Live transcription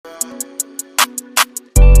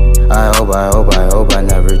I hope I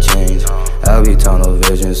never change. I'll be tunnel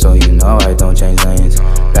vision, so you know I don't change lanes.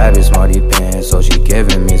 Bad bitch smarty pants, so she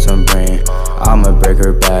giving me some brain. I'ma break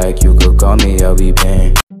her back, you could call me LB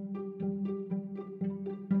Pain.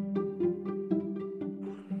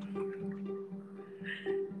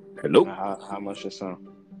 Hello? How much it sound?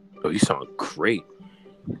 Oh, you sound great.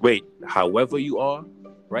 Wait, however you are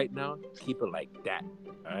right now, keep it like that.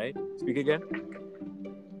 All right? Speak again.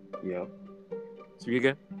 Yeah. Speak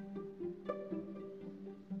again.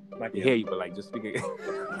 I can hear you, but like, just speak again.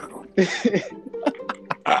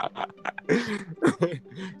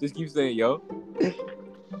 Just keep saying, yo.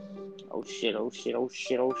 Oh shit! Oh shit! Oh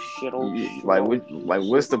shit! Oh shit! Oh shit!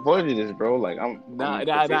 What's the point of this, bro? Like, I'm Nah.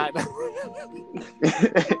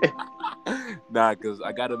 Nah, because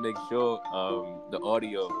I gotta make sure the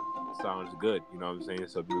audio sounds good. You know what I'm saying?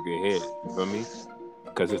 So people can hear it. You feel me?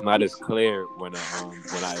 Because it's not as clear when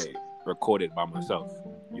I record it by myself.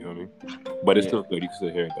 You know what I mean? But it's still good. You can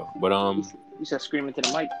still hear it though. But you said screaming to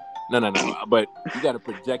the mic. No. But you gotta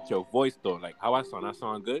project your voice though. Like how I sound. I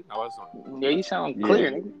sound good. How I sound? Yeah, you sound clear,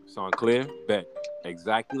 nigga. Sound clear? Bet.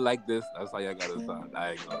 Exactly like this. That's how y'all gotta sound.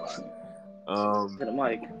 I ain't gonna lie. To the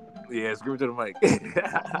mic. Yeah, scream to the mic.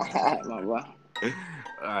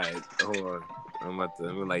 All right, hold on.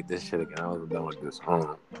 Let me light this shit again. I was done with this. Hold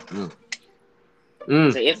on.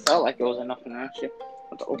 So it felt like it was enough in that shit. I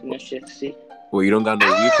have to open this shit to see. Well, you don't got no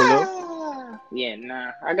weed for though? Yeah,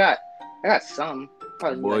 nah. I got some.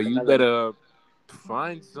 Probably Boy, like you better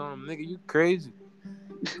find some, nigga. You crazy?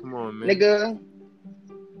 Come on, man. Nigga.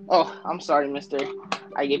 Oh, I'm sorry, mister.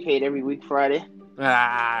 I get paid every week Friday.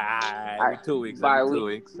 Every 2 weeks. Every 2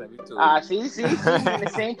 weeks. See, in the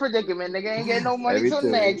same predicament. Nigga ain't getting no money till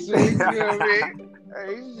next week. You know what I mean?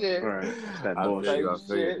 Hey, shit. Right. That I bullshit.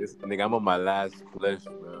 feel you. Nigga, I'm on my last spliff,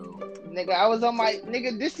 bro. Nigga, I was on my...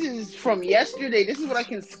 Nigga, this is from yesterday. This is what I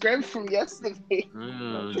can scrape from yesterday.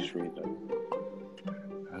 Just read that.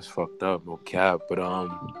 That's fucked up, no cap. But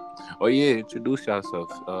oh yeah, introduce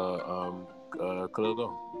yourselves. Khalil,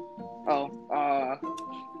 go.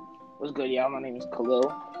 What's good, y'all? My name is Khalil.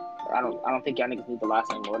 I don't think y'all niggas need the last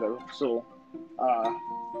name or whatever. So,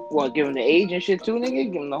 give him the age and shit too,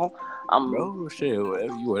 nigga. Give him the whole. Bro, shit,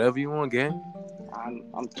 whatever you want, gang.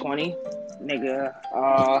 I'm 20, nigga.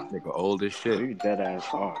 Nigga, old as shit. You dead ass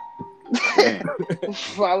hard.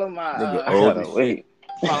 Follow my. Nigga, old as shit.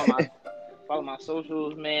 Follow my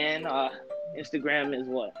socials, man. Instagram is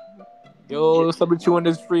what? Yo, what's up with you in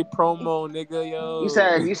this free promo, nigga? Yo.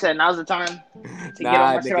 You said now's the time to get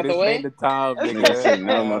all my shit out the way. Ain't the time, nigga.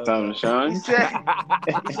 Now's my time to shine.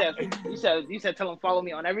 You said tell them follow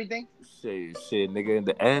me on everything. Shit, nigga. In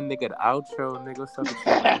the end, nigga, the outro, nigga. What's up with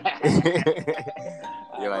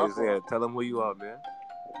you? Yo, Isaiah, tell them who you are, man.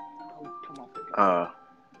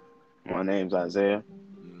 My name's Isaiah.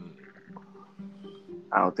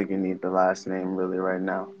 I don't think you need the last name really right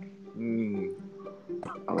now.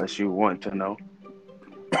 Unless you want to know.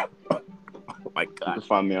 Oh my God. You can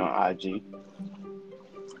find me on IG.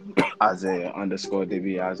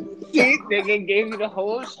 Isaiah_DiBiase. See, nigga gave you the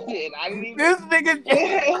whole shit. I didn't even. This nigga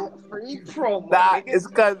free promo. Nah, nigga.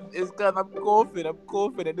 it's cause I'm coughing,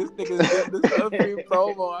 and this nigga's getting this free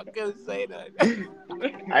promo. I couldn't say that.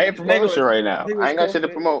 I ain't promoting shit right now. I ain't got shit to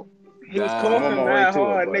promote. He was coughing mad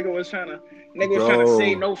hard. Nigga was trying to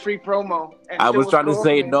say no free promo. I was trying to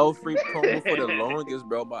say no free promo for the longest,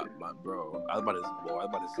 bro. My bro. I was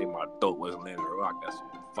about to say my throat wasn't letting her rock. That's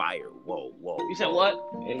fire. Whoa. You said what?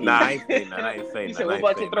 Nah, I ain't saying that. You said what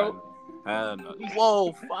about your throat?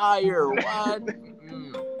 Whoa, fire. What?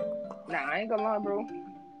 Nah, I ain't gonna lie, bro.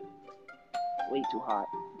 Way too hot.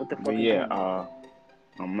 What the fuck? But yeah,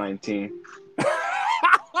 I'm 19.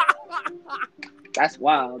 That's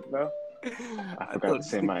wild, bro. I forgot to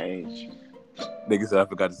say my age. Nigga said I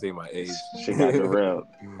forgot to say my age. Shit got derailed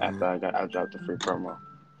after I dropped the free promo.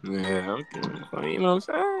 Yeah, okay. You know what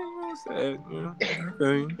I'm saying?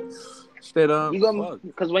 Okay. Instead you gonna,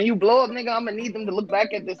 cause when you blow up, nigga, I'm gonna need them to look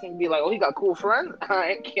back at this and be like, "Oh, he got cool friends."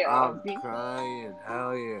 I'm crying.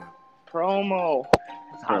 Hell yeah. Promo.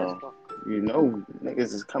 Bro, you know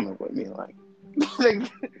niggas is coming with me like.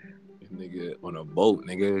 Nigga on a boat,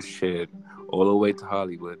 nigga. Shit. All the way to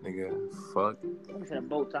Hollywood, nigga. Fuck. I said a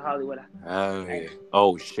boat to Hollywood.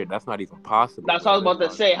 Oh shit, that's not even possible. That's what I was about to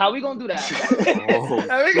say. How we gonna do that?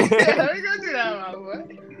 How we gonna do that, my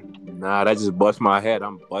boy? Nah, that just bust my head.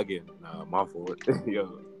 I'm bugging. Nah, my fault.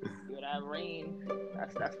 Yo, that rain.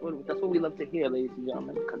 That's what we love to hear, ladies and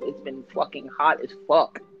gentlemen, because it's been fucking hot as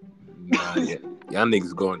fuck. Nah, yeah. Y'all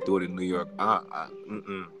niggas going through it in New York.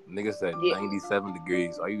 Nigga said 97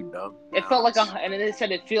 degrees. Are you dumb? It felt like and then they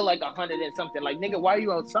said it feel like 100 and something. Like, nigga, why are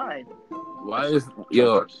you outside? Why is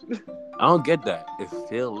yo? I don't get that. It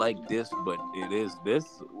feel like this, but it is this.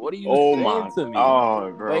 What are you saying to me?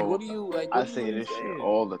 Oh, bro. Like, what are you like? I What are say you this saying? shit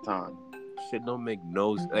all the time. Shit don't make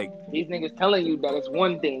no like. These niggas telling you that it's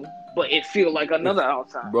one thing, but it feel like another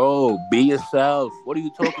outside. Bro, be yourself. What are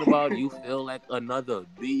you talking about? You feel like another.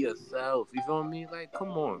 Be yourself. You feel me? Like, come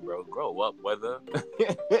on, bro. Grow up, weather.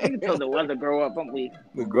 You tell the weather grow up. I'm weak.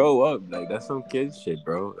 Grow up. Like, that's some kid shit,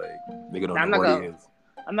 bro. Like, nigga don't Nah, know what he is.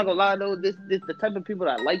 I'm not gonna lie though. This the type of people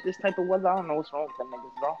that like this type of weather. I don't know what's wrong with them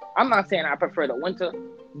niggas, bro. I'm not saying I prefer the winter,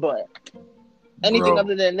 but anything Bro.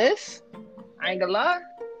 other than this, I ain't gonna lie.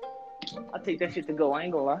 I'll take that shit to go. I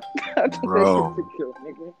ain't gonna lie. I'll take Bro. that shit to kill,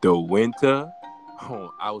 nigga. The winter.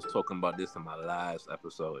 Oh, I was talking about this in my last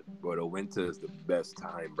episode. Bro, the winter is the best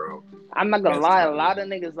time, bro. I'm not gonna Best lie. time. A lot of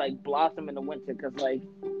niggas like blossom in the winter because, like,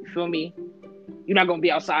 you feel me? You're not gonna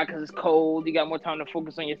be outside because it's cold. You got more time to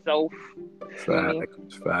focus on yourself. Feel me?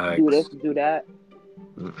 Facts. Do this, do that.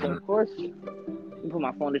 So Mm-mm. of course, you put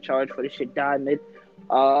my phone to charge for this shit died mid.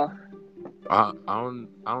 I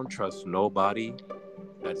don't trust nobody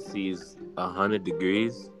that sees 100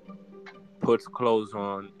 degrees, puts clothes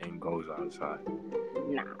on, and goes outside.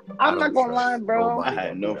 Nah, I I'm not don't gonna lie, trust bro. nobody. I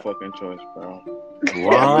had no fucking choice, bro.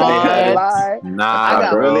 What? had lie. Nah, I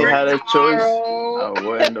got really work had a choice. tomorrow. I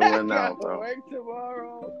wouldn't have went I out, got bro. work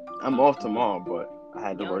tomorrow. I'm off tomorrow, but I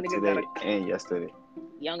had to Young work nigga today gotta- and yesterday.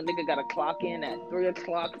 Young nigga got to clock in at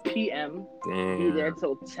 3:00 p.m. Be there Damn.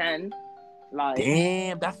 till 10. Like,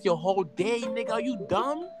 Damn, that's your whole day, nigga. Are you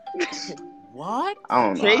dumb? What? I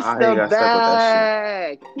don't know. chase I the got stuck with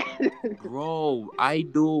that shit. bag. Bro, I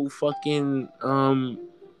do fucking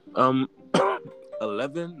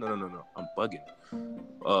 11. No. I'm bugging.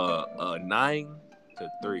 9 to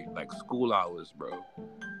 3, like school hours, bro.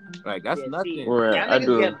 Like that's Yeah, nothing. see, Right. y'all I niggas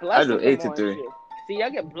do get blessed with the 8 to morning 3. shift. See,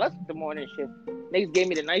 y'all get blessed with the morning shift. Niggas gave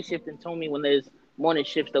me the night shift and told me when there's morning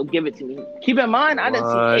shifts, they'll give it to me. Keep in mind, I done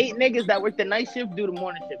What? seen 8 niggas that work the night shift do the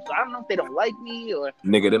morning shift. So I don't know if they don't like me or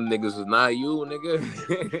Nigga, them niggas is not you,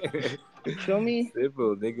 nigga. feel me.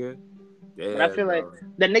 Simple, nigga. Yeah, But I feel like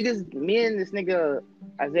the niggas, me and this nigga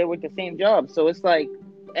Isaiah work the same job. So it's like,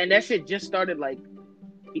 and that shit just started like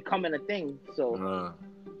becoming a thing. So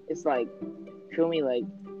it's like, feel me, like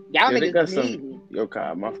y'all Yeah, they got niggas need me. Yo,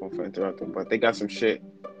 Kha, my phone for interrupting, but they got some shit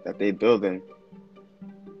that they building.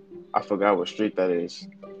 I forgot what street that is.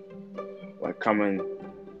 Like coming,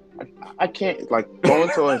 I can't like going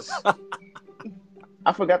towards.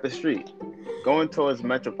 I forgot the street. Going towards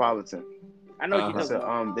Metropolitan. I know what you're It's talking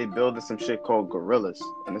about. they building some shit called Gorillas,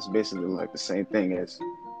 and it's basically like the same thing as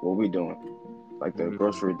what we doing, like the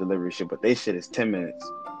grocery delivery shit. But they shit is 10 minutes.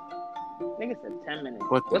 Nigga said 10 minutes.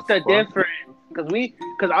 What the What's the fuck? difference?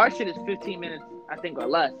 Cause our shit is 15 minutes, I think, or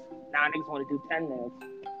less. Now niggas want to do 10 minutes.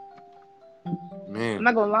 I'm Man,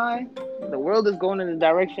 not gonna lie, the world is going in a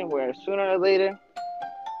direction where sooner or later,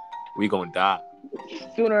 we gonna die.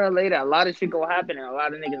 a lot of shit gonna happen, and a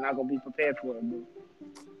lot of niggas not gonna be prepared for it, bro.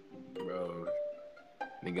 Bro.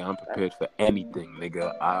 Nigga, I'm prepared for anything,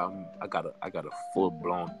 nigga. I got a full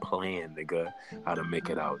blown plan, nigga. How to make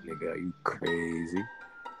it out, nigga. Are you crazy?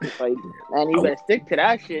 Like, man, you better stick to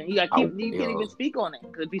that shit. You can't yo. even speak on it.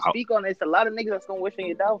 Cause if you speak on it, it's a lot of niggas that's gonna wish on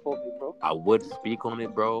your downfall, bro. I would speak on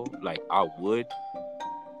it, bro. Like I would,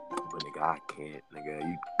 but nigga, I can't, nigga.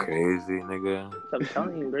 You crazy, nigga? So I'm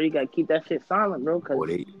telling you, bro, you gotta keep that shit silent, bro. Cause Or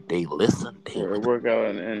they listen. It'll work out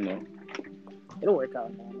in the end, though. it'll work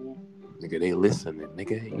out, man. Nigga, they listening,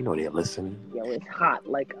 nigga. You know they listening. Yo, it's hot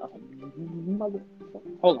like a mother.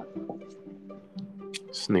 Hold on.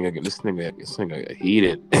 This nigga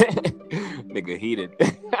heated. Nigga heated.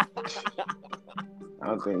 I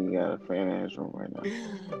don't think you got a fan in his room right now.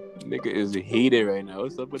 Nigga is heated right now.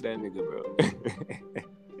 What's up with that nigga, bro?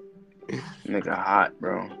 Nigga hot,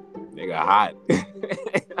 bro. Nigga hot.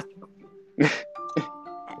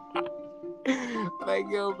 Like,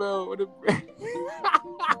 yo, bro, what a...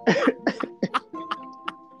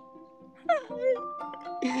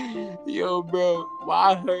 Yo, bro,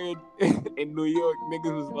 I heard in New York,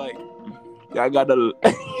 niggas was like, y'all got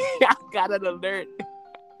an alert.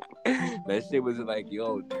 That shit was like,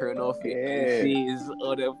 yo, turn off your ACs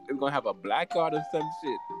or it's gonna have a blackout or some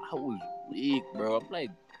shit. I was weak, bro. I'm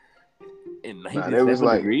like, in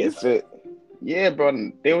 97 degrees? Yeah,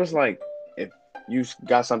 bro. They was like, if you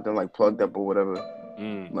got something like plugged up or whatever,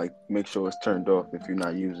 like make sure it's turned off if you're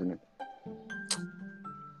not using it.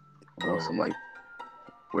 Bro, some like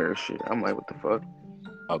weird shit. I'm like, what the fuck?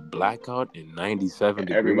 A blackout in 97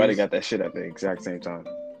 degrees? Everybody got that shit at the exact same time.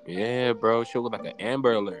 Yeah, bro. Shit was like an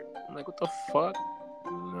Amber Alert. I'm like, what the fuck?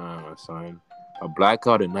 Nah, son. A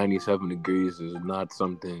blackout at 97 degrees is not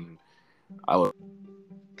something I would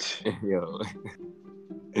Yo.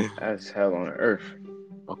 That's hell on earth.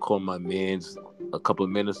 I called my mans a couple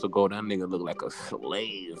of minutes ago. That nigga looked like a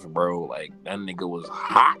slave, bro. Like, that nigga was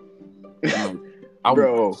hot. I'm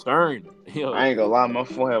Bro, concerned. Yo. I ain't gonna lie, my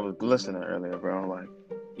forehead was glistening earlier, bro. Like,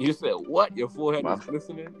 You said what? Your forehead was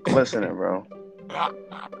glistening? Glistening, bro.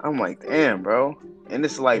 I'm like, damn, bro. And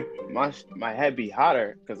it's like my head be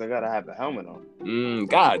hotter because I gotta have a helmet on.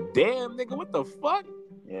 God damn, nigga, what the fuck?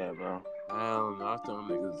 Yeah, bro. I don't know. I told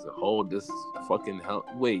them niggas to hold this fucking hell.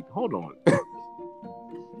 Wait, hold on.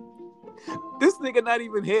 This nigga not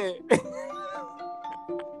even here.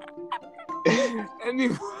 And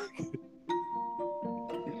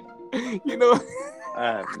you know, I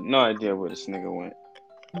have no idea where this nigga went.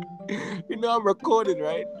 You know I'm recording,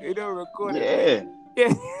 right? You know I'm recording. Yeah. Right?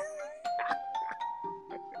 Yeah.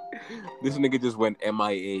 This nigga just went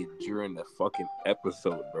MIA during the fucking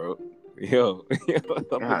episode, bro. Yo.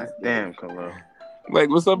 God damn, Khalil. Like,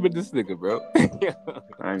 what's up with this nigga, bro? I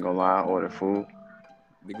ain't gonna lie, I ordered food.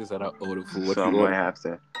 Nigga said I ordered food. What so you I order? might have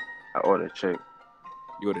to. I ordered chick.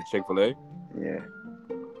 You ordered Chick-fil-A? Yeah.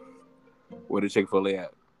 Where the Chick-fil-A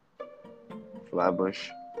at? Flatbush.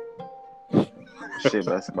 Shit,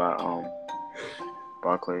 that's by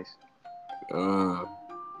Barclays. So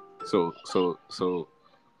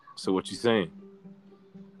what you saying?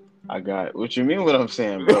 I got what you mean what I'm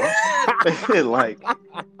saying, bro. Like, I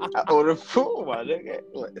ordered food, my nigga.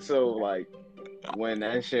 So like when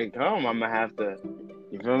that shit come, I'm gonna have to,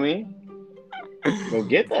 you feel me? Go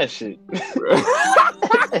get that shit.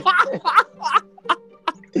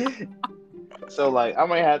 So like I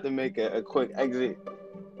might have to make a quick exit.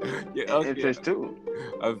 Yeah, okay. Interest too.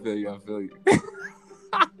 I feel you.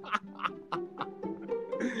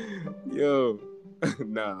 Yo,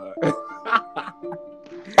 nah.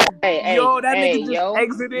 Hey, yo, that hey, nigga just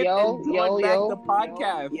exited and joined back the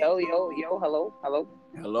podcast.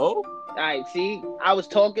 Hello? Alright, see, I was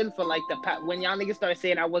talking for like when y'all niggas started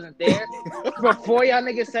saying I wasn't there. Before y'all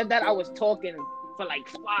niggas said that, I was talking for like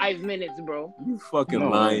 5 minutes, bro. You fucking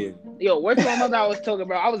lying. Yo, where's my mother? I was talking,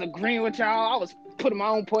 bro. I was agreeing with y'all. I was putting my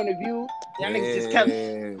own point of view. Y'all niggas just kept,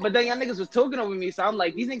 but then y'all niggas was talking over me, so I'm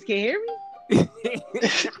like, these niggas can't hear me.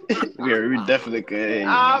 Yeah, we definitely could hear you.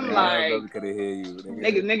 I'm like, couldn't hear you.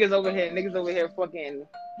 Niggas over here fucking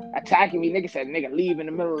attacking me. Nigga said, nigga, leave in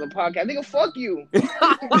the middle of the podcast. Nigga, fuck you. Like,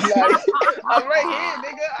 I'm right here,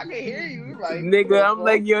 nigga. I can hear you. Like, nigga, I'm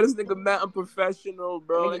like, yo, this nigga mad unprofessional,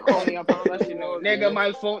 bro. Nigga call me unprofessional. Nigga,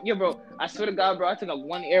 my phone, yo, bro. I swear to God, bro, I took out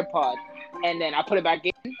one AirPod and then I put it back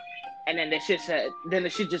in, and then the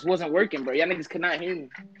shit just wasn't working, bro. Y'all niggas could not hear me.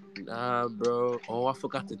 Nah, bro. Oh, I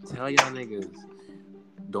forgot to tell y'all niggas.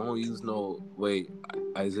 Don't use wait,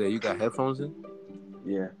 Isaiah, you got headphones in?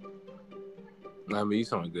 Yeah. Nah, I mean, you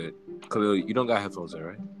sound good. Clearly, you don't got headphones in,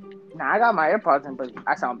 right? Nah, I got my AirPods in, but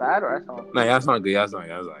I sound bad or I sound... Nah, y'all sound good. Y'all sound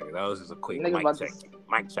good. That was just a quick mic check.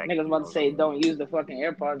 Niggas about to say, don't use the fucking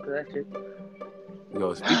AirPods for that shit.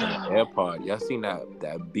 Yo, speaking of AirPod, y'all seen that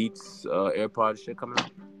Beats AirPod shit coming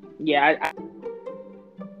out? Yeah,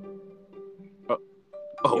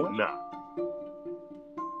 Oh, nah.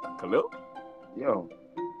 Khalil?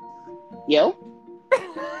 Yo.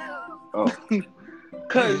 Oh.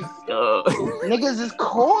 Cause niggas is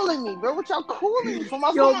calling me, bro. What y'all calling me for?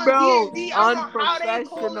 My phone bro, on D&D.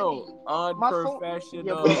 unprofessional. My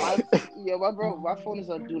phone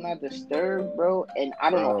is on Do Not Disturb, bro. And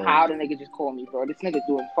I don't know how the nigga just called me, bro. This nigga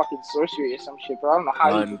doing fucking sorcery or some shit, bro. I don't know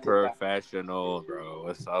how he unprofessional, bro.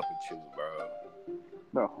 What's up with you, bro?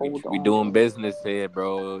 Bro, hold on. We doing business here,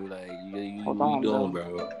 bro. Like, you doing,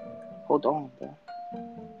 bro? Hold on, bro.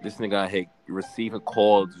 This nigga hate receiving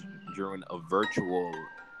calls during a virtual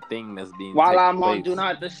thing that's being while I'm place. on Do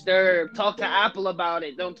Not Disturb. Talk to Apple about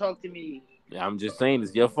it. Don't talk to me. Yeah, I'm just saying,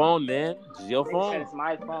 it's your phone, man. It's your phone. It's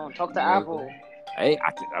my phone. Talk to Apple. Hey,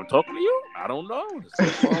 I'm talking to you. I don't know.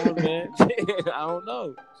 It's your phone, man. I don't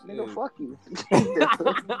know. Nigga, fuck you.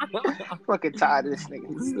 I'm fucking tired of this nigga.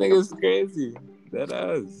 This nigga's crazy. That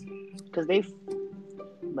is. Cause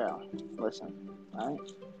bro, listen, alright?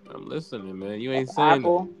 I'm listening, man. You ain't saying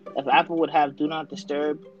if Apple would have Do Not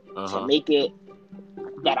Disturb to make it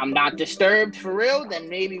that I'm not disturbed for real, then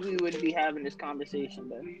maybe we wouldn't be having this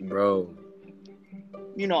conversation, bro.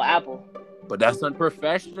 You know Apple. But that's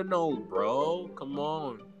unprofessional, bro. Come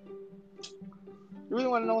on. You really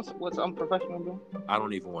want to know what's unprofessional, bro? I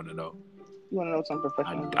don't even want to know. You want to know what's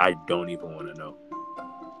unprofessional? I don't even want to know.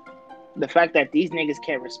 The fact that these niggas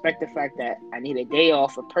can't respect the fact that I need a day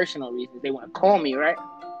off for personal reasons. They want to call me, right?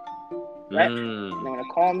 Right? They want to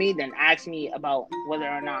call me, then ask me about whether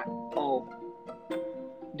or not,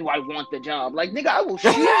 do I want the job? Like, nigga, I will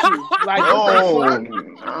shoot you. Like,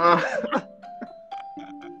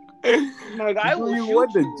 Like, I will you shoot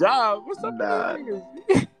want the you. job? What's up Nah. with these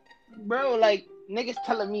niggas? Bro, like, niggas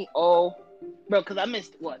telling me, oh, bro, because I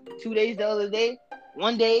missed, 2 days the other day?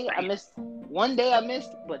 One day I missed,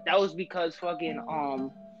 but that was because fucking,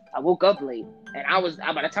 I woke up late. And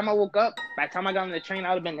by the time I woke up, by the time I got on the train, I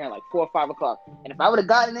would have been there like 4 or 5 o'clock. And if I would have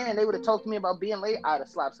gotten there and they would have talked to me about being late, I would have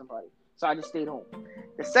slapped somebody. So I just stayed home.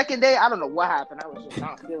 The second day, I don't know what happened. I was just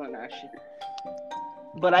not feeling that shit.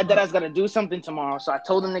 But I was gonna do something tomorrow. So I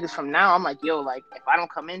told them niggas from now, I'm like, yo, like, if I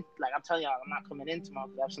don't come in, like, I'm telling y'all, I'm not coming in tomorrow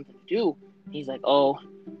because I have something to do. He's like, oh,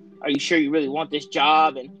 are you sure you really want this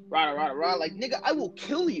job? And rah. Like, nigga, I will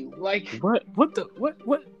kill you. Like, What the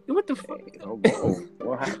fuck? Oh, whoa.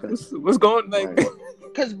 What happened? What's going like?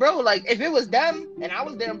 cause bro, like, if it was them and I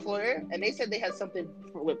was their employer and they said they had something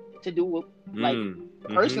to do with like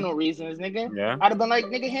personal reasons, nigga, Yeah. I'd have been like,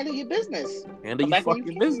 nigga, handle your business. Handle Come your back when you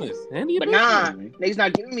fucking can. business. Handle your But business. nah, niggas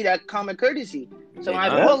not giving me that common courtesy. So They when I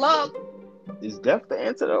not? pull up, Is death the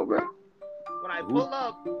answer though, bro? when I pull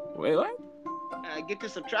up Wait, what? and I get to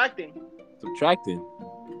subtracting, Subtracting.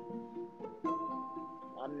 a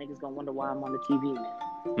lot of niggas gonna wonder why I'm on the TV,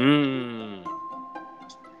 man.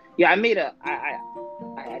 Yeah, I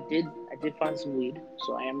did find some weed,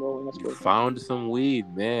 so I am rolling this You week. found some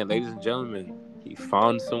weed, man. Ladies and gentlemen, he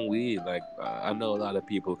found some weed. Like, I know a lot of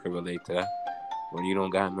people can relate to that. When you don't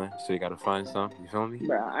got none, so you gotta find some. You feel me?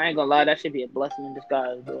 Bro, I ain't gonna lie, that should be a blessing in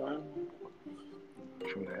disguise, bro.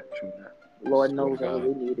 True that. Lord Swear knows to I God.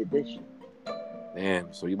 really needed this shit.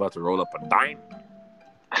 Damn, so you about to roll up a dime?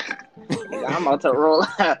 I'm about to roll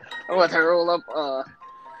up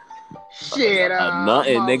shit,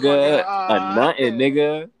 nothing, nigga. motherfucking, Nothing,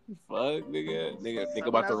 nigga. Fuck, nigga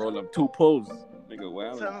about to roll up 2 pulls. Nigga,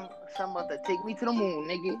 wow. Something about to take me to the moon,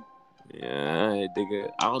 nigga. Yeah, nigga.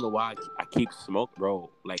 I don't know why I keep smoke, bro.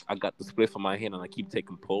 Like, I got the spliff in my hand and I keep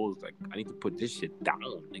taking pulls. Like, I need to put this shit down,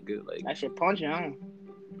 nigga. Like, That shit punching, huh?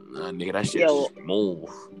 nah, nigga, that shit Yo. smooth.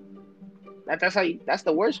 That's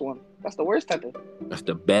the worst one. That's the worst type of. That's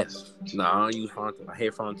the best. Nah, I don't use Fronto. I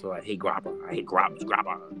hate Fronto. I hate Grabber. I hate Grabber.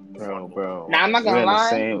 Bro. Nah, I'm not gonna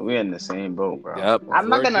lie. We're in the same boat, bro. Yep. I'm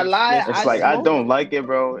not gonna lie. It's like I don't like it,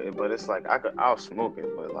 bro. But it's like I'll smoke it,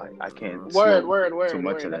 but like I can't. Word. Too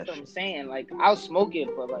much of that That's what I'm shit. saying. Like, I'll smoke it,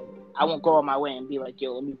 but like, I won't go on my way and be like,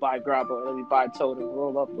 yo, let me buy grabber, or let me buy toad and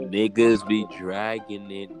roll up with. Niggas be dragging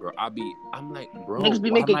it, bro. I'm like, bro. Niggas be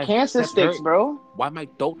why making my cancer chest sticks, hurt? bro. Why my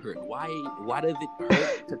throat hurt? Why does it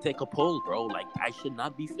hurt to take a pull, bro? Like, I should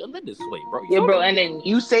not be feeling this way, bro. Yeah, bro. And then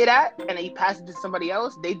you say that, and then you pass it to somebody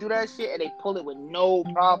else. They do that shit, and they pull it with no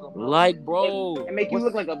problem, bro. Like, bro, it make you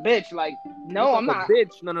look like a bitch. Like, no, look I'm like not. a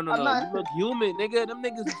bitch. No. I'm not. You look human, nigga. Them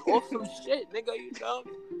niggas is off some shit, nigga. You dumb,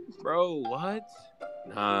 bro. What?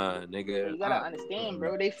 Nah, nigga. You gotta understand,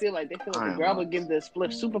 bro. They feel like the I grabber know. give the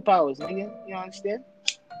split superpowers, nigga. You understand?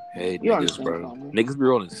 Hey, You niggas, understand, bro. man. Niggas be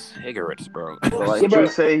rolling cigarettes, bro. But like Yeah, bro. you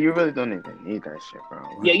say, you really don't even need that shit, bro.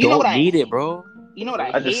 Yeah, you know what I need hate? it, bro. You know what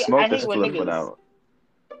I just smoke the hate when split niggas. without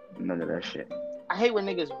none of that shit. I hate when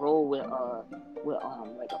niggas roll with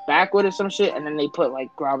like a backwood or some shit, and then they put like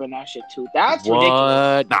grab in that shit too. That's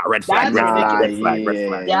ridiculous. Nah, red flag, That's red flag, ridiculous. red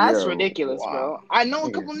flag. That's yo, ridiculous, wow. bro. I know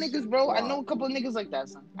a couple Niggas, niggas, bro. I wow. know a couple niggas like that,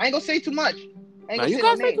 son. I ain't gonna say too much. I ain't Nah, gonna you say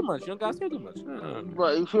gotta no say too names. much. You don't gotta say too much.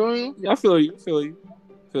 Bro, you feel me? Yeah, I feel you.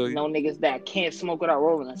 No niggas that can't smoke without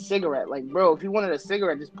rolling a cigarette. Like, bro, if you wanted a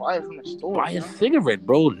cigarette, just buy it from the store. Buy a you know? cigarette,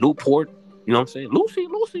 bro. Newport. You know what I'm saying? Lucy.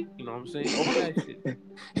 You know what I'm saying? All that shit.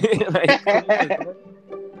 Like, come on, bro.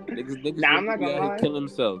 Niggas Nah, I'm not be gonna out here lie. killing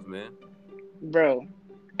themselves, man. Bro.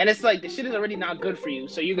 And it's like the shit is already not good for you,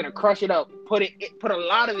 so you're gonna crush it up, put a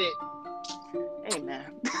lot of it. Hey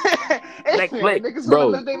man, Like, niggas bro,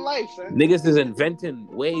 wanna live their life, son. Niggas is inventing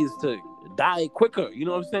ways to die quicker. You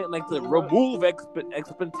know what I'm saying? Like to remove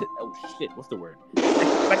oh shit, what's the word?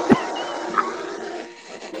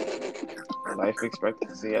 Life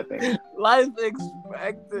expectancy, I think. Life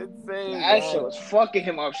expectancy. That shit was fucking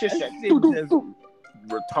him up. Shit said, Shit just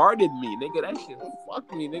retarded me, nigga. That shit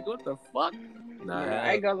fucked me, nigga. What the fuck? Nah, yeah,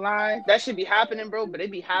 I ain't gonna lie. That should be happening, bro. But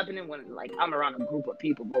it be happening when like I'm around a group of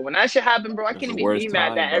people, bro. When that shit happen, bro, I can't even be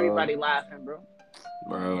mad that everybody laughing, bro.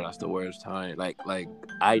 Bro, that's the worst time. Like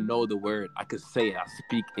I know the word. I could say it. I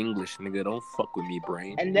speak English, nigga. Don't fuck with me,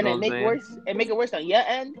 brain. And then you know it make it worse on your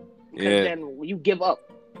end. Because Yeah. then you give up.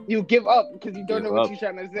 You give up because you don't Give know what up. you're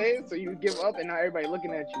trying to say. So you give up, and now everybody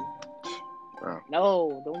looking at you. Bro.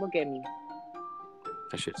 No, don't look at me.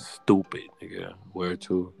 That shit's stupid, nigga. Where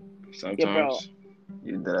to? Sometimes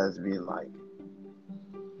you does be like,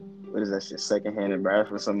 what is that shit? Secondhand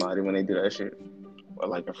embarrassed with somebody when they do that shit, or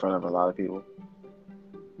like in front of a lot of people.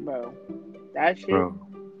 Bro, that shit. Bro,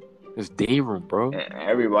 it's day room, bro. And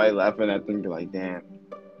everybody laughing at them, be like, damn.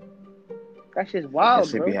 That shit's That wild,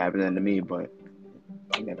 shit bro. be happening to me, but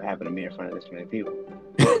it never happened to me in front of this many people.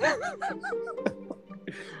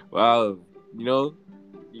 Wow, you know,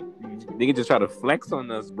 nigga just try to flex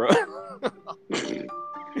on us, bro.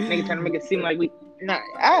 Nigga trying to make it seem like we. Nah,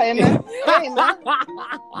 alright, man. Hey, man.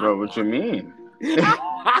 Bro, what you mean?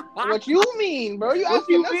 What you mean, bro? You What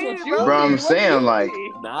asking you us mean, what you bro? Bro, I'm mean? What saying, you like,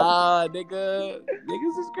 mean? Nah, nigga.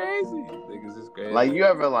 Niggas is crazy. Niggas is crazy. like you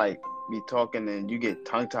ever like be talking and you get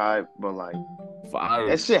tongue tied, but like Fire.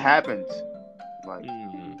 that shit happens. Like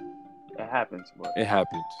it happens, but It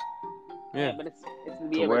happens. Yeah, Yeah. but it's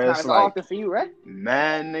to where not it's as like often for you, right?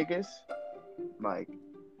 mad niggas, like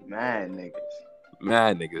mad niggas.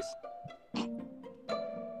 Mad niggas.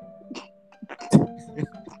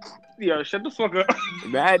 Yo, shut the fuck up.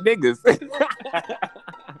 Mad niggas.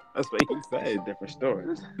 That's what he It's said. a different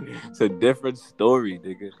story. It's a different story,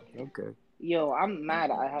 nigga. Okay. Yo, I'm mad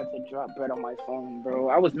I had to drop bread on my phone, bro.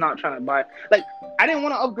 I was not trying to buy. Like, I didn't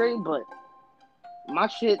want to upgrade, but my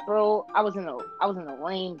shit, bro. I was in a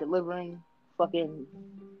lane delivering fucking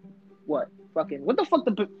what? Fucking what the fuck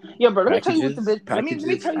yo, bro. Let me tell you what the bitch. Let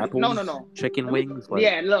me tell you. Apples, No. chicken Let me- wings. Like,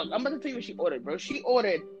 Yeah, look, I'm about to tell you what she ordered, bro. She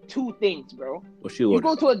ordered 2 things, bro. what she You ordered?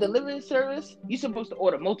 go to a delivery service, you're supposed to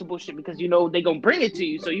order multiple shit because you know they gonna bring it to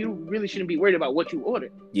you, so you really shouldn't be worried about what you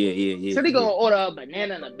ordered. Yeah. So they gonna order a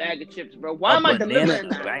banana and a bag of chips, bro. Why am I delivering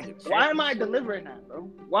that? Why am I delivering that, bro?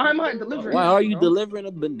 Why am I delivering Why that, are you bro? delivering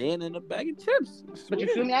a banana and a bag of chips? But you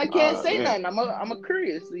feel me? I can't say yeah. nothing. I'm a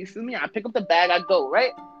curious. You feel me? I pick up the bag, I go,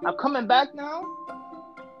 right? I'm coming back now.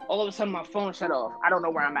 All of a sudden, my phone shut off. I don't know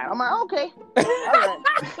where I'm at. I'm like, okay, all right.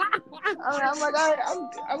 I'm like,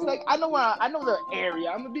 I'm like, I know the area.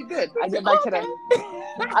 I'm gonna be good. I get back to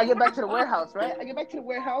the warehouse, right? I get back to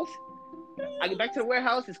the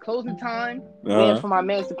warehouse. It's closing time. Waiting for my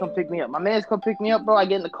mans to come pick me up. My mans come pick me up, bro. I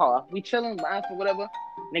get in the car. We chilling, laughing, whatever.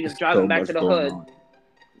 Niggas driving back to the hood,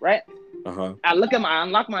 right? I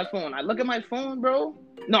unlock my phone. I look at my phone, bro.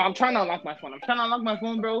 No, I'm trying to unlock my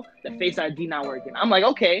phone. Bro. The Face ID not working. I'm like,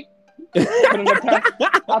 okay.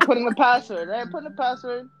 I put in the password, right? I put in the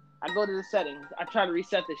password. I go to the settings. I try to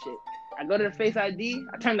reset the shit. I go to the Face ID.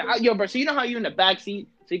 I turn the yo, bro. So you know how you in the back seat,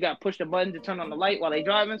 so you gotta push the button to turn on the light while they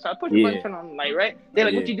driving. So I push the button to turn on the light, right? They're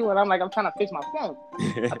like, "What you doing?" I'm like, "I'm trying to fix my phone."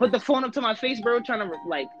 I put the phone up to my face, bro, trying to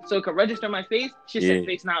like so it could register my face. She said,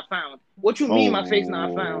 "Face not found." What you mean, my face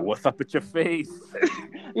not found? What's up with your face?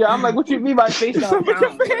 Yeah, I'm like, "What you mean, my face What's not up with your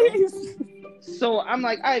found?" face? So I'm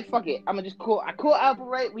like, all right, fuck it. I'm gonna just call. I call Apple,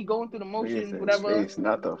 right? We going through the motions, whatever. Face,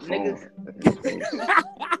 not the phone. Niggas. His face.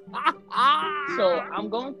 So I'm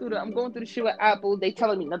going through the shit with Apple. They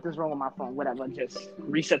telling me nothing's wrong with my phone, whatever. Just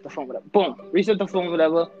reset the phone, whatever. Boom, reset the phone,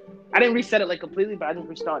 whatever. I didn't reset it like completely, but I just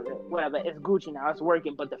restarted it. Whatever. It's Gucci now. It's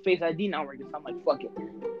working, but the Face ID not working. So I'm like, fuck it.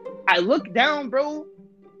 I look down, bro.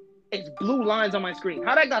 It's blue lines on my screen.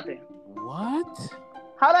 How'd I got there? What?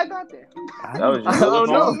 How'd I got there? That was your I other don't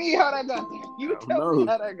phone? know. Tell me how'd I got there. You tell me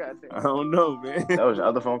how'd I got there. I don't know, man. That was your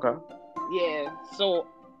other phone call? Yeah. So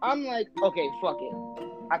I'm like, okay, fuck it.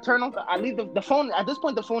 I leave the phone. At this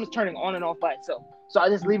point, the phone is turning on and off by itself. So I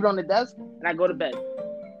just leave it on the desk and I go to bed.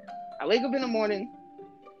 I wake up in the morning.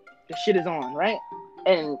 The shit is on, right?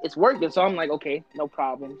 And it's working. So I'm like, okay, no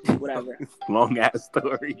problem. Whatever. Long ass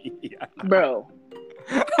story. Bro.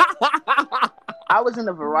 I was in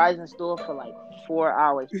the Verizon store for like 4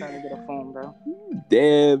 hours trying to get a phone, bro.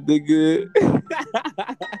 Damn, nigga.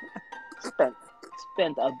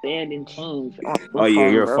 Spent abandoned change on the Oh yeah,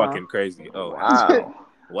 phone, you're bro. fucking crazy. Oh Wow.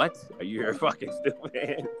 What? Are you here fucking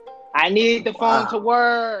stupid? I need the phone to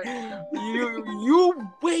work. You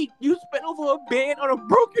wait. You spent over a band on a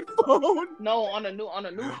broken phone? No, on a new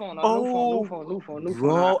phone. New phone.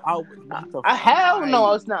 Bro, I hell no,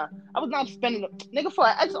 I was not spending nigga for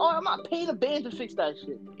an XR. I'm not paying a band to fix that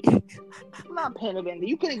shit. I'm not paying a band.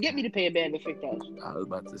 You couldn't get me to pay a band to fix that shit. I was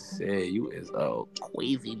about to say you is a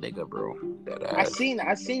crazy nigga, bro. That I ass.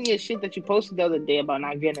 seen your shit that you posted the other day about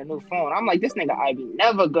not getting a new phone. I'm like, this nigga Ivy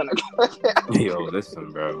never gonna Yo,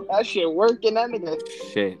 listen, bro. That shit working, that nigga.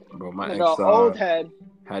 Shit, bro. My Nigga, ex old head.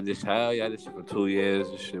 had this shit for 2 years.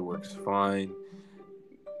 This shit works fine.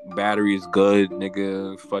 Battery is good,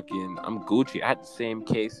 nigga. Fucking, I'm Gucci. I had the same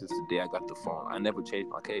case since the day I got the phone. I never changed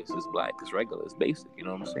my case. It's black. It's regular. It's basic. You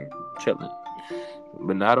know what I'm saying? Chilling.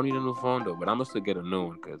 But now I don't need a new phone though. But I'm gonna still get a new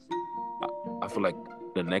one because I feel like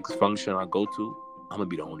the next function I go to, I'm gonna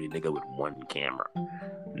be the only nigga with one camera.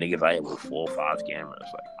 Niggas I have with 4 or 5 cameras.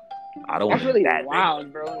 Like, I don't want That's really that wild,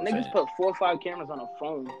 nigga. bro. You know what I'm Niggas saying? put 4 or 5 cameras on a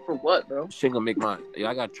phone. For what, bro? Shit gonna make my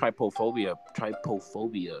I got trypophobia.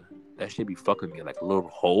 That shit be fucking me like little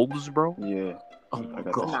holes, bro. Yeah. Oh my I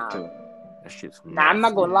got god. that shit too. That shit's Nah, I'm not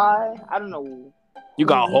nasty. gonna lie. I don't know. You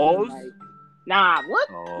got holes? Like, Nah, what?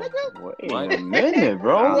 Oh, Nigga? Wait a minute,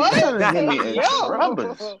 bro. What? You trying to give me Yo.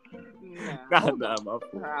 rubbers. Nah, my fault.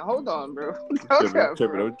 Nah, hold on, bro. I'm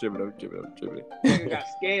tripping. Nigga got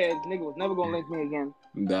scared. Nigga was never gonna link me again.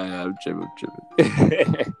 Nah, I'm tripping.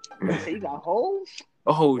 So you got holes?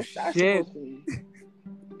 Oh, What's that shit. supposed to mean?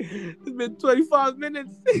 It's been 25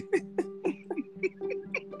 minutes.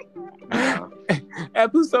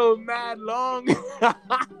 Episode mad long.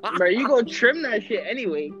 Bro, you gonna trim that shit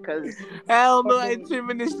anyway, cause Hell no, I ain't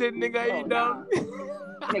trimming this shit, nigga. Are you dumb?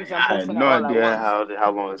 Niggas, I I'm had posting no it all idea at once.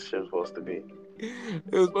 how long this shit was supposed to be.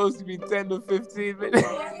 It was supposed to be 10 to 15 minutes.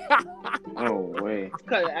 No way.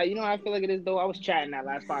 Cause you know how I feel like it is though. I was chatting that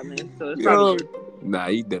last 5 minutes, so it's Yo, probably good. nah,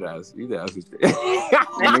 you dead ass.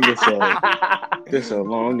 Nigga said, this is a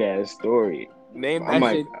long ass story. Name I'm that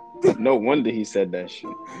like, shit. no wonder he said that shit.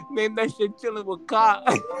 Name that shit chilling with Kha.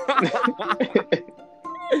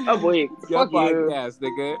 Oh boy, Your fuck you. podcast,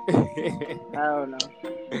 nigga. I don't know.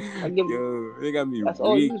 Yo, they got me That's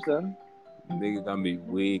all weak. you, son. Nigga got me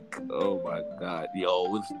weak. Oh my god.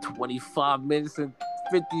 Yo, it's 25 minutes and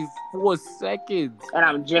 54 seconds. And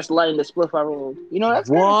I'm just letting the spliff I rolled. You know that's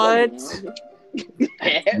What? Funny,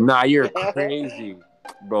 Nah, you're crazy.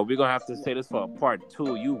 Bro, we're gonna have to say this for a part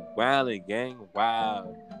 2. You wildin', gang.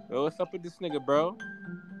 Wow. Yo, what's up with this nigga, bro?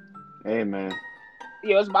 Hey, man.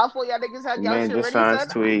 Yo, it's my fault y'all niggas had y'all Man shit just ready, found his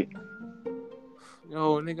son. tweet.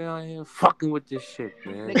 Yo, nigga out here fucking with this shit,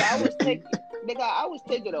 man. Nigga, I was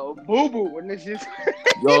taking a boo-boo when this shit.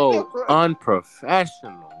 Yo,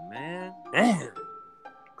 unprofessional, man. Damn.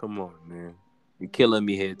 Come on, man. You killing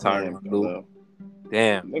me here, Tyron Lue.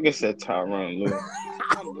 Damn. Nigga said Tyron Lue.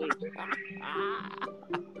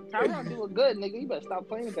 Tyron doing good, nigga. You better stop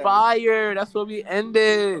playing with that. Fire. That's what we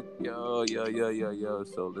ended. Yo.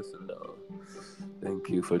 So listen, though. Thank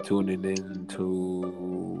you for tuning in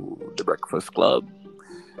to The Breakfast Club.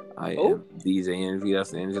 I am DJ Envy.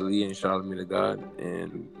 That's Angela Lee and Charlamagne the God.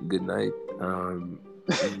 And good night.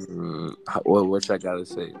 What I gotta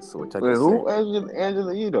say? So what I Wait, just who say?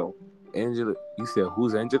 Angela you though? Angela. You said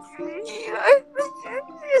who's Angela?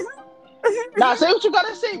 Nah, say what you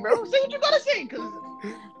gotta say, bro. Say what you gotta say, cause.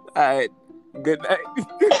 All right. Good night.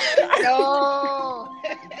 No.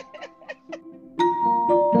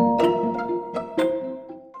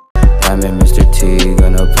 I'm in Mr. T,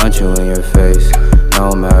 gonna punch you in your face.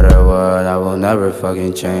 No matter what, I will never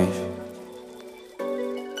fucking change.